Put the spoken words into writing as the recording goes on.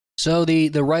So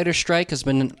the writer's strike has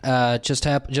been just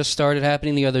started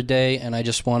happening the other day, and I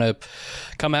just want to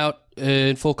come out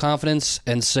in full confidence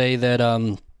and say that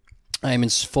I am in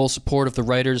full support of the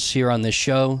writers here on this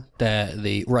show.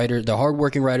 The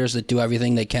hardworking writers that do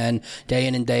everything they can day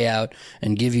in and day out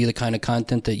and give you the kind of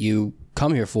content that you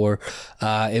come here for.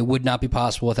 It would not be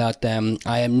possible without them.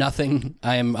 I am nothing.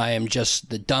 I am just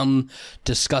the dumb,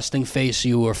 disgusting face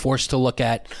you are forced to look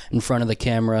at in front of the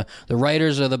camera. The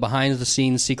writers are the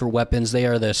behind-the-scenes secret weapons. They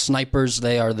are the snipers.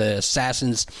 They are the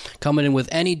assassins coming in with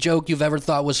any joke you've ever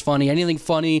thought was funny. Anything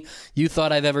funny you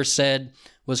thought I've ever said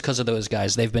was because of those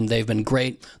guys. They've been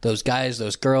great. Those guys,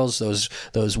 those girls, those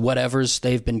whatevers.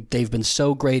 They've been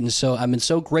so great, and so I've been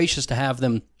so gracious to have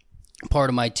them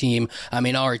part of my team. I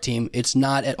mean, our team. It's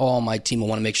not at all my team. I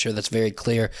want to make sure that's very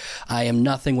clear. I am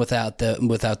nothing without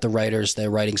the writers, the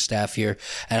writing staff here,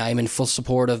 and I am in full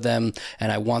support of them.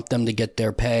 And I want them to get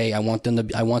their pay. I want them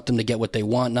to get what they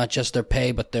want, not just their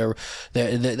pay, but their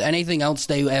anything else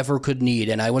they ever could need.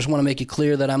 And I just want to make it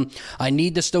clear that I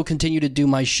need to still continue to do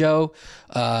my show,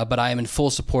 but I am in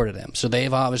full support of them. So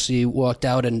they've obviously walked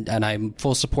out, and I'm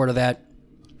full support of that.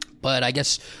 But I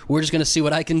guess we're just going to see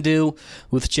what I can do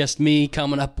with just me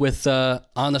coming up with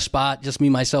on the spot, just me,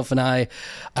 myself, and I.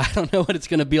 I don't know what it's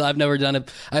going to be. I've never done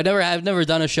it. I've never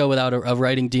done a show without a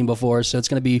writing team before, so it's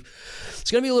going to be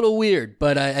a little weird.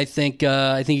 But I think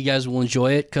you guys will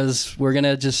enjoy it because we're going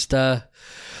to just I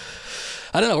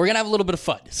don't know. We're going to have a little bit of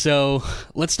fun. So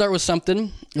let's start with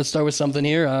something.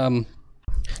 Here.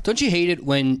 Don't you hate it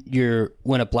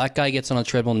when a black guy gets on a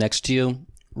treadmill next to you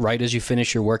right as you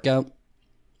finish your workout?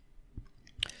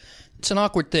 It's an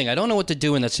awkward thing. I don't know what to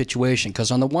do in that situation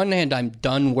because on the one hand, I'm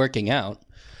done working out.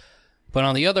 But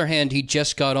on the other hand, he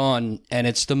just got on, and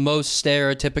it's the most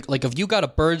stereotypical. Like, if you got a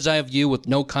bird's eye view with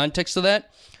no context to that,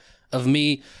 of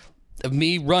me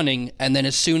running, and then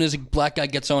as soon as a black guy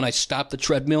gets on, I stop the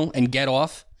treadmill and get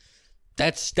off.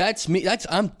 That's me.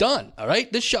 I'm done. All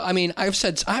right. This show. I mean, I've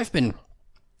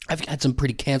had some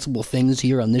pretty cancelable things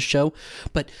here on this show,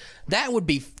 but that would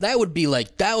be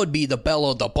the bell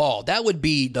of the ball. That would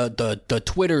be the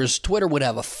Twitter would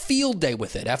have a field day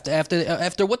with it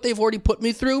after what they've already put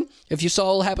me through. If you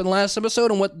saw what happened last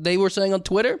episode and what they were saying on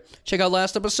Twitter, check out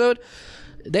last episode.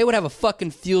 They would have a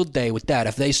fucking field day with that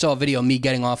if they saw a video of me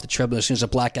getting off the treadmill as soon as a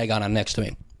black guy got on next to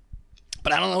me.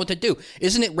 But I don't know what to do.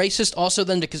 Isn't it racist also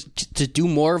then to do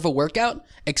more of a workout?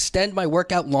 Extend my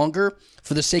workout longer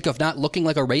for the sake of not looking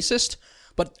like a racist?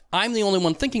 But I'm the only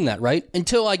one thinking that, right?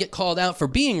 Until I get called out for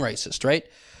being racist, right?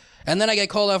 And then I get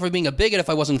called out for being a bigot if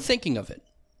I wasn't thinking of it.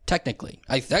 Technically.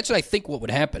 That's what I think what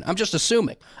would happen. I'm just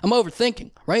assuming. I'm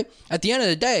overthinking, right? At the end of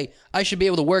the day, I should be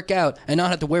able to work out and not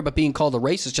have to worry about being called a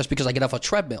racist just because I get off a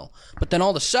treadmill. But then all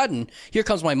of a sudden, here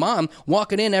comes my mom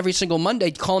walking in every single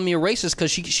Monday calling me a racist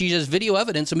because she has video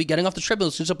evidence of me getting off the treadmill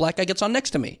as soon as a black guy gets on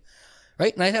next to me.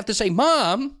 Right? And I have to say,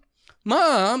 Mom,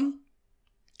 I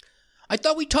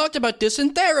thought we talked about this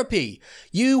in therapy.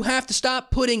 You have to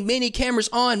stop putting mini cameras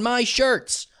on my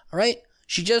shirts. All right?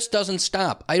 She just doesn't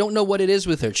stop. I don't know what it is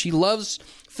with her. She loves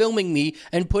filming me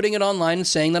and putting it online and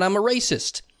saying that I'm a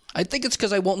racist. I think it's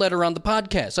because I won't let her on the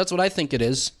podcast. That's what I think it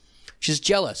is. She's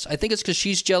jealous. I think it's because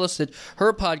she's jealous that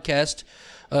her podcast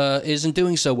isn't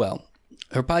doing so well.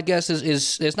 Her podcast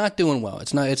is not doing well.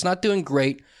 It's not doing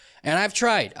great. And I've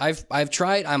tried. I've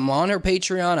tried. I'm on her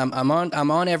Patreon.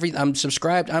 I'm on every. I'm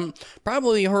subscribed. I'm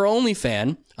probably her only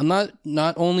fan. I'm not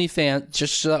only fan.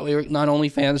 Just so that we're not only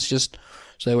fans. Just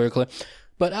so that we're clear.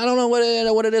 But I don't know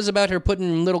what it is about her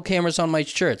putting little cameras on my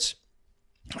shirts.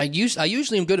 I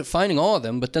usually am good at finding all of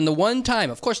them, but then the one time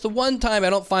I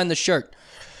don't find the shirt.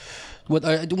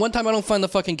 The one time I don't find the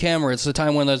fucking camera, it's the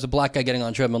time when there's a black guy getting on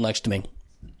a treadmill next to me.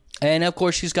 And of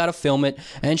course she's got to film it,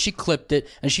 and she clipped it,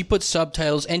 and she put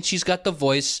subtitles, and she's got the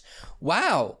voice.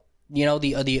 Wow. You know,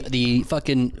 the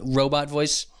fucking robot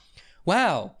voice.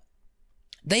 Wow.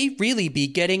 They really be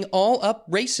getting all up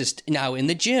racist now in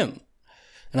the gym.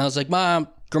 And I was like, Mom,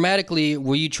 grammatically,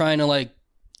 were you trying to like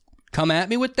come at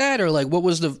me with that, or like what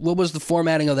was the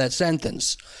formatting of that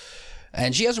sentence?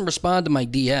 And she hasn't responded to my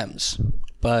DMs,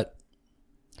 but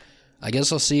I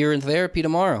guess I'll see her in therapy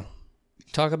tomorrow.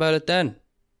 Talk about it then.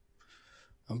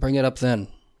 I'll bring it up then.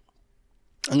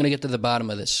 I'm gonna get to the bottom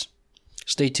of this.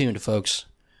 Stay tuned, folks.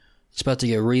 It's about to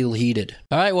get real heated.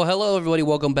 All right, well, hello everybody.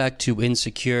 Welcome back to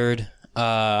Insecured.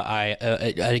 I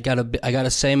gotta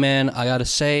say, man,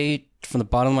 from the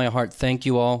bottom of my heart, thank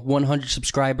you all. 100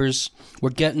 subscribers. We're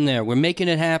getting there. We're making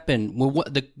it happen.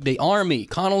 The army,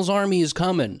 Connell's army is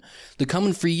coming. They're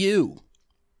coming for you.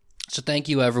 So thank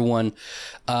you, everyone.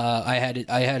 We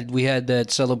had that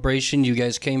celebration. You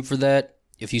guys came for that.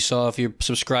 If you're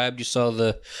subscribed, you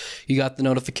got the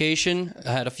notification.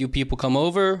 I had a few people come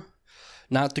over.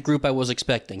 Not the group I was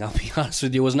expecting. I'll be honest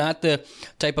with you. It was not the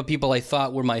type of people I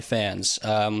thought were my fans.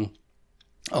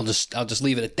 I'll just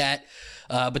leave it at that.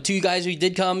 But to you guys who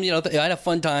did come, I had a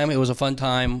fun time. It was a fun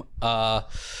time. I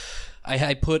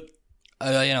put,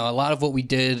 a lot of what we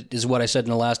did is what I said in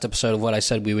the last episode of what I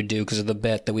said we would do because of the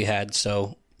bet that we had.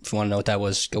 So if you want to know what that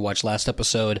was, go watch last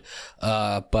episode.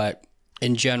 But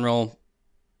in general,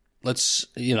 let's,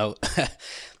 the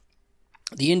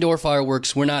indoor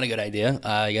fireworks were not a good idea,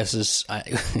 I guess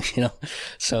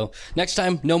so next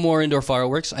time, no more indoor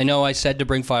fireworks. I know I said to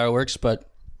bring fireworks,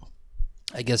 but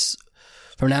I guess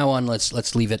from now on,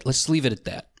 let's leave it at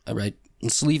that. All right.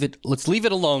 Let's leave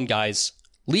it alone, guys.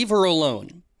 Leave her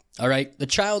alone. All right. The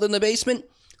child in the basement,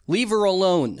 leave her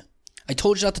alone. I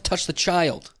told you not to touch the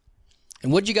child.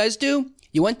 And what'd you guys do?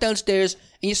 You went downstairs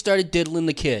and you started diddling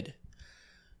the kid.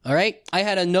 All right? I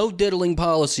had a no diddling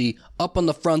policy up on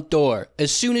the front door.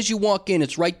 As soon as you walk in,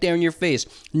 it's right there in your face.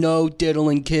 No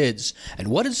diddling kids. And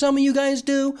what did some of you guys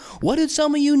do? What did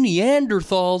some of you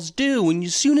Neanderthals do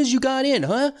as soon as you got in,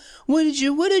 huh? What did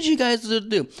you guys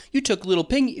do? You took little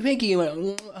Pinky and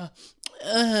went,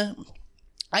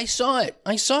 I saw it.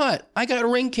 I got a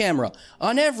Ring camera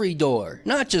on every door,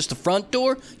 not just the front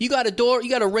door. You got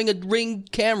a Ring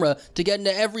camera to get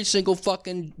into every single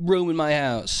fucking room in my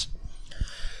house.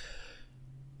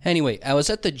 Anyway, I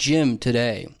was at the gym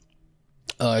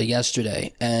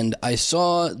yesterday, and I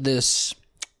saw this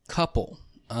couple.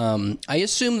 I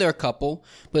assume they're a couple,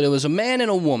 but it was a man and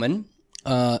a woman,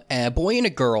 a boy and a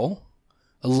girl,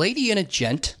 a lady and a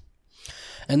gent,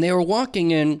 and they were walking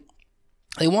in.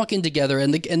 They walk in together,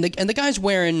 and the guy's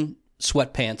wearing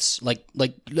sweatpants,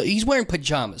 like he's wearing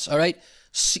pajamas. All right,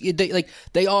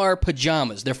 they are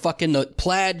pajamas. They're fucking the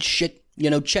plaid shit,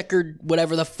 checkered,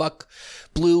 whatever the fuck.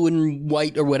 Blue and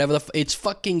white or whatever it's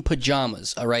fucking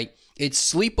pajamas, all right?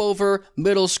 It's sleepover,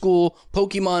 middle school,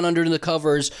 Pokemon under the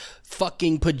covers,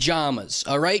 fucking pajamas,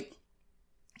 all right?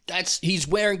 He's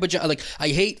wearing pajamas. Like, I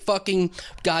hate fucking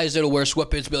guys that'll wear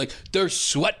sweatpants and be like, they're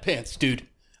sweatpants, dude.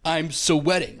 I'm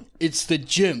sweating. It's the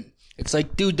gym. It's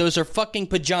like, dude, those are fucking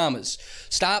pajamas.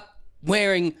 Stop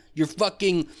wearing your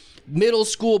fucking middle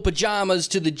school pajamas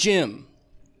to the gym.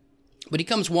 But he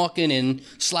comes walking in,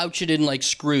 slouching in like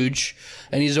Scrooge,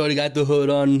 and he's already got the hood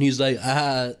on, and he's like,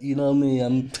 you know me,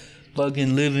 I'm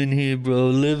fucking living here, bro,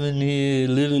 living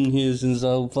here since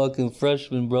I'm fucking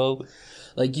freshman, bro.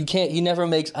 Like, he never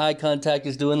makes eye contact,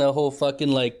 he's doing that whole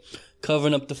fucking, like,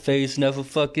 covering up the face, never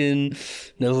fucking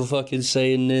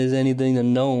saying there's anything to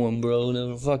no one, bro,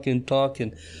 never fucking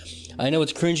talking. I know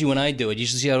it's cringy when I do it, you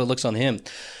should see how it looks on him.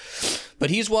 But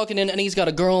he's walking in, and he's got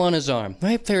a girl on his arm,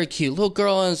 right? Very cute. Little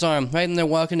girl on his arm, right? And they're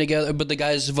walking together, but the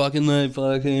guy's fucking like,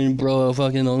 fucking, bro, I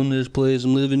fucking own this place.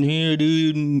 I'm living here,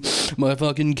 dude. My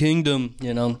fucking kingdom,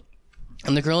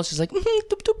 And the girl is just like, doopy.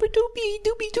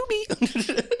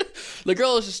 The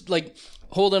girl is just like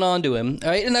holding on to him, all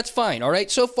right? And that's fine, all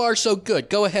right? So far, so good.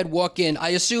 Go ahead, walk in. I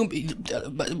assume,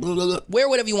 wear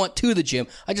whatever you want to the gym.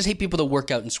 I just hate people that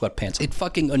work out in sweatpants. It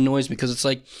fucking annoys me because it's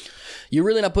like, you're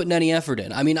really not putting any effort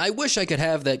in. I mean, I wish I could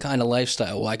have that kind of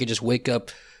lifestyle where I could just wake up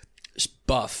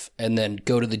buff and then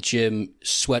go to the gym,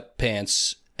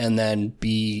 sweatpants, and then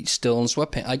be still in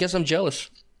sweatpants. I guess I'm jealous.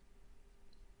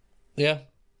 Yeah.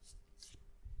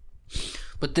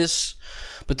 But this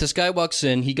guy walks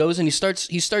in, he goes and he starts,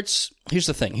 here's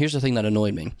the thing that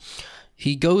annoyed me.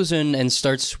 He goes in and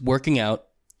starts working out,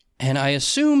 and I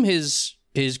assume his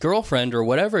girlfriend or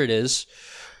whatever it is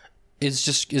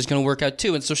going to work out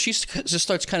too. And so she just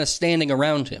starts kind of standing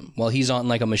around him while he's on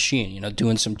like a machine,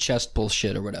 doing some chest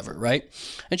bullshit or whatever, right?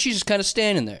 And she's just kind of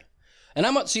standing there. And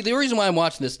the reason why I'm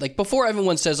watching this, like, before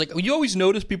everyone says, like, you always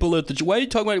notice people at the gym. Why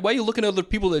are you looking at other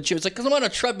people at the gym? It's like, because I'm on a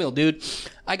treadmill, dude.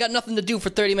 I got nothing to do for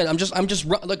 30 minutes. I'm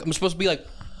supposed to be like,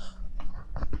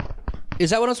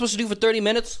 is that what I'm supposed to do for 30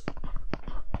 minutes?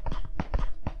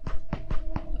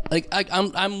 Like,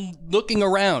 I'm looking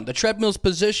around. The treadmill's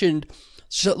positioned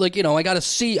so, like, I gotta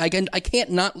see. I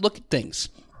can't not look at things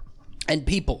and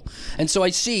people. And so I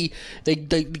see the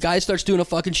guy starts doing a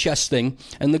fucking chest thing,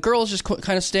 and the girl's just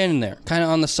kind of standing there, kind of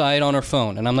on the side on her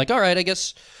phone. And I'm like, all right, I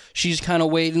guess she's kind of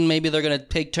waiting. Maybe they're gonna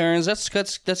take turns. That's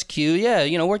cute.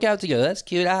 Yeah, work out together. That's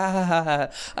cute.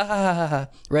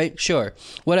 Right? Sure.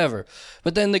 Whatever.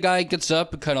 But then the guy gets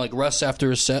up and kind of like rests after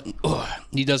his set. And,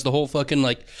 he does the whole fucking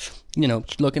like,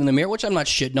 looking in the mirror, which I'm not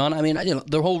shitting on. I mean,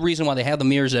 the whole reason why they have the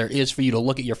mirrors there is for you to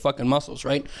look at your fucking muscles,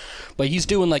 right? But he's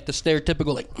doing like the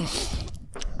stereotypical like,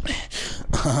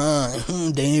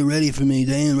 they ain't ready for me.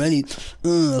 They ain't ready.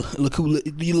 Look who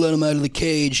you let them out of the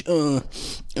cage.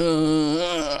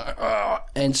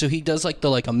 And so he does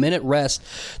like a minute rest,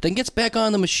 then gets back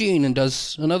on the machine and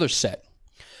does another set.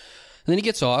 And then he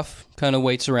gets off, kind of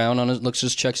waits around,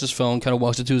 checks his phone, kind of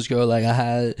walks up to his girl like,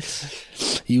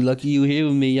 you lucky you here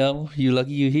with me, yo. You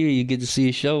lucky you here. You get to see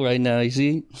a show right now, you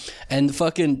see? And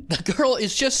the girl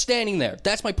is just standing there.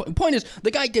 That's my point. Point is, the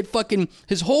guy did fucking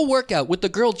his whole workout with the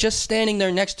girl just standing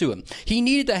there next to him. He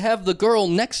needed to have the girl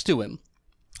next to him.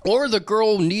 Or the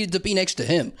girl needed to be next to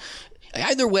him.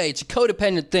 Either way, it's a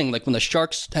codependent thing. Like when the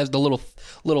sharks has the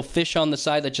little fish on the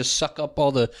side that just suck up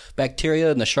all the bacteria,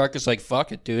 and the shark is like,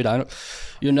 "Fuck it, dude.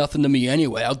 You're nothing to me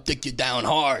anyway. I'll dick you down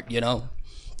hard." You know,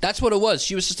 that's what it was.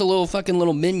 She was just a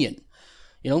little minion.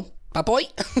 You know, my boy.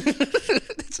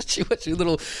 That's what she was, a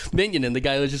little minion, and the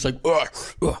guy was just like, ugh,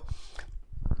 ugh.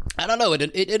 I don't know.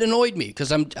 It annoyed me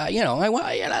because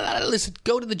listen.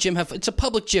 Go to the gym. It's a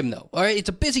public gym though. All right, it's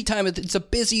a busy time. It's a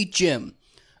busy gym.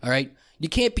 All right. You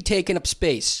can't be taking up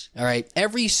space, all right?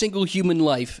 Every single human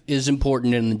life is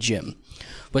important in the gym.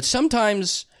 But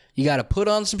sometimes you got to put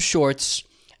on some shorts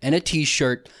and a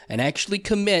t-shirt and actually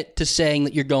commit to saying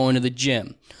that you're going to the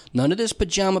gym. None of this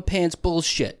pajama pants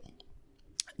bullshit.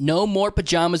 No more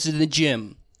pajamas in the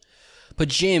gym.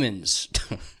 Pajamas.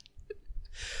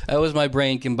 That was my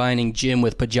brain combining gym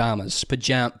with pajamas.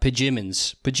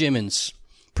 Pajamas.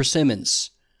 Persimmons.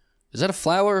 Is that a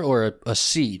flower or a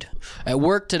seed? At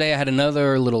work today, I had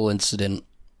another little incident.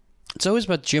 It's always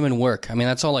about gym and work. I mean,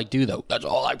 that's all I do, though. That's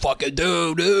all I fucking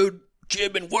do, dude.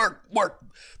 Gym and work.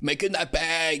 Making that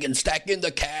bag and stacking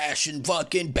the cash and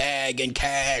fucking bag and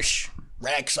cash.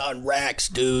 Racks on racks,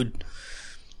 dude.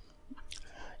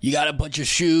 You got a bunch of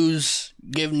shoes?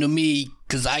 Give them to me,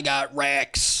 because I got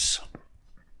racks.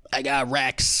 I got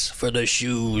racks for the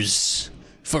shoes.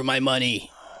 For my money.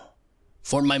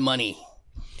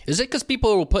 Is it because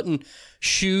people are putting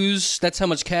shoes, that's how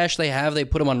much cash they have, they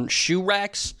put them on shoe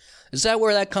racks? Is that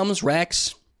where that comes,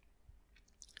 racks?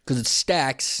 Because it's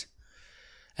stacks,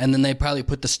 and then they probably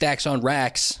put the stacks on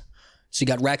racks. So you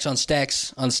got racks on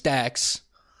stacks on stacks.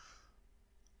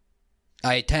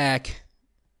 I attack.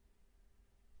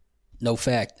 No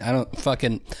fact. I don't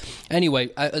fucking... Anyway,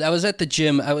 I was at the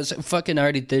gym. I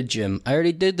already did gym. I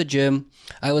already did the gym.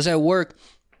 I was at work,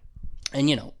 and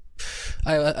you know,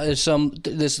 this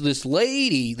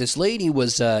lady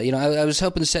was I was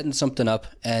helping setting something up,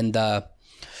 and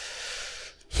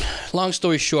long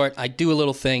story short, I do a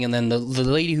little thing, and then the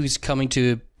lady who's coming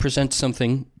to present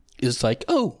something is like,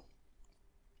 oh,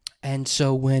 and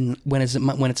so when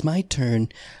it's my turn,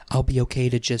 I'll be okay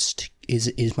to just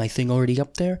is my thing already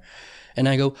up there? And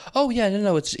I go, oh yeah,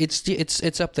 no,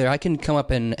 it's up there. I can come up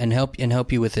and help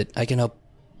you with it. I can help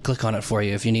click on it for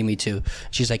you if you need me to.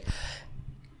 She's like,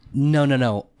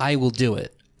 No, I will do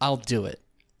it. I'll do it.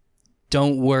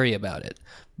 Don't worry about it.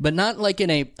 But not like in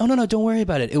a, oh, no, don't worry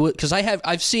about it. It was, because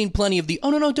I've seen plenty of the, oh,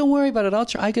 no, don't worry about it. I'll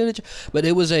try. I get it. But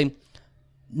it was a,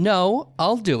 no,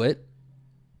 I'll do it.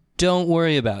 Don't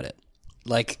worry about it.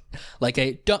 Like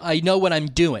I know what I'm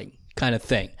doing kind of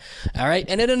thing. All right.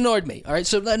 And it annoyed me. All right.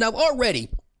 So now already,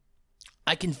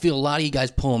 I can feel a lot of you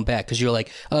guys pulling back because you're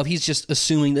like, oh, he's just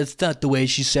assuming that's not the way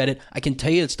she said it. I can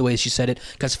tell you it's the way she said it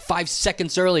because 5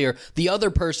 seconds earlier, the other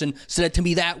person said it to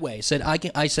me that way.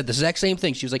 I said the exact same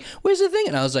thing. She was like, where's the thing?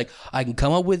 And I was like, I can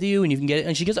come up with you and you can get it.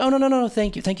 And she goes, oh, no,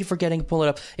 thank you. Thank you for pull it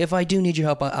up. If I do need your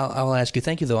help, I'll ask you.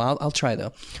 Thank you, though. I'll try,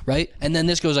 though. Right? And then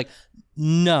this goes like,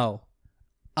 no,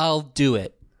 I'll do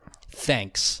it.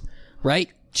 Thanks. Right?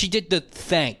 She did the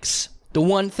thanks. The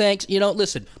one thanks. You know,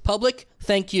 listen, public,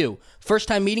 thank you. First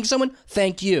time meeting someone,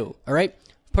 thank you. All right?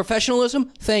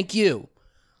 Professionalism, thank you.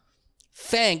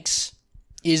 Thanks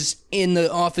is in the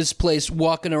office place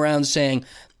walking around saying,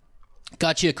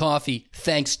 got you a coffee.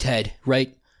 Thanks, Ted.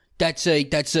 Right? That's a,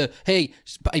 hey,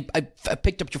 I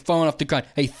picked up your phone off the ground.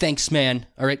 Hey, thanks, man.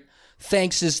 All right?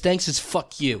 Thanks is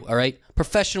fuck you. All right?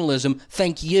 Professionalism,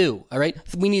 thank you. All right?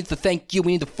 We need the thank you.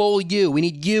 We need the full you. We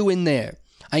need you in there.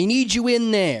 I need you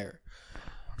in there.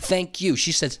 Thank you.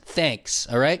 She says thanks.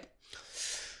 All right?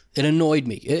 It annoyed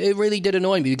me. It really did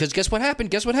annoy me because guess what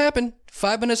happened?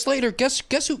 5 minutes later, guess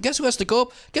who has to go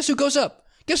up? Guess who goes up?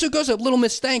 Little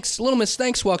Miss Thanks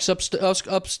walks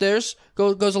upstairs.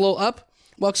 Goes a little up.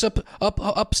 Walks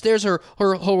upstairs.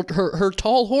 Her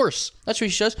tall horse. That's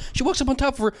what she does. She walks up on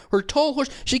top of her tall horse.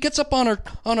 She gets up on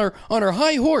her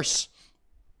high horse,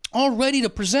 all ready to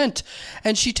present,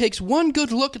 and she takes one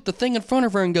good look at the thing in front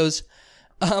of her and goes,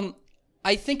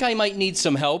 I think I might need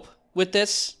some help with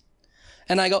this.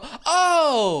 And I go,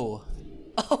 oh,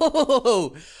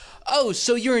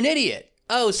 so you're an idiot.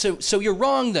 Oh, so you're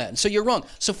wrong then. So you're wrong.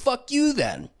 So fuck you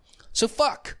then. So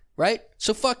fuck, right?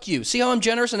 So fuck you. See how I'm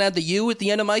generous and add the you at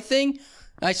the end of my thing?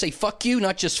 I say fuck you,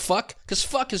 not just fuck, because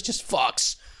fuck is just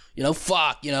fucks.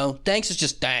 Fuck, thanks is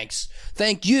just thanks.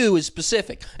 Thank you is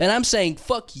specific. And I'm saying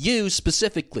fuck you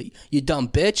specifically, you dumb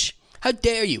bitch. How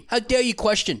dare you? How dare you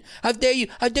question? How dare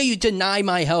you deny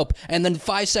my help and then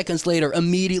 5 seconds later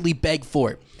immediately beg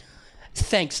for it?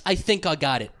 Thanks, I think I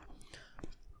got it.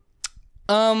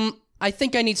 I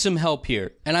think I need some help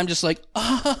here. And I'm just like,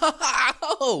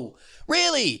 oh,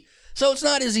 really? So it's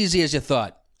not as easy as you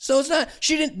thought. So it's not,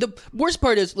 she didn't, the worst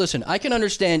part is, listen, I can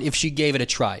understand if she gave it a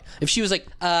try. If she was like,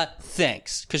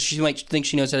 thanks, because she might think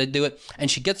she knows how to do it, and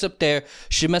she gets up there,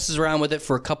 she messes around with it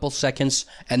for a couple seconds,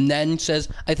 and then says,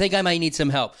 I think I might need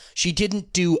some help. She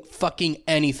didn't do fucking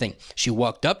anything. She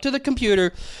walked up to the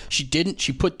computer,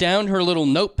 she put down her little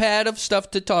notepad of stuff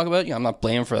to talk about, I'm not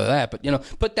blaming for that, but,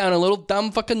 put down a little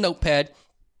dumb fucking notepad,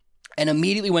 and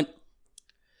immediately went,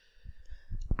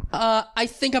 I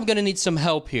think I'm going to need some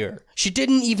help here. She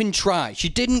didn't even try. She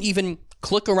didn't even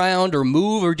click around or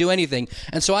move or do anything.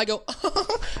 And so I go,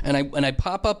 and I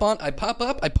pop up, I pop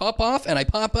off, and I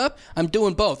pop up. I'm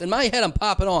doing both. In my head, I'm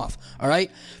popping off, all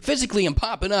right? Physically, I'm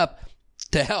popping up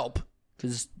to help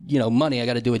because, money, I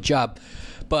got to do a job.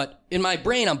 But in my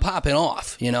brain, I'm popping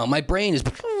off, My brain is,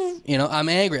 I'm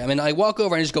angry. I walk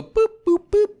over and I just go, boop, boop,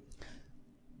 boop.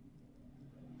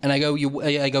 And I go,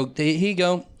 here you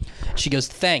go. She goes,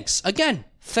 thanks. Again,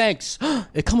 thanks.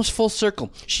 It comes full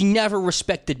circle. She never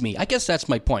respected me. I guess that's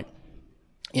my point.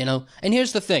 And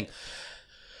here's the thing.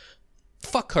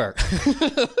 Fuck her.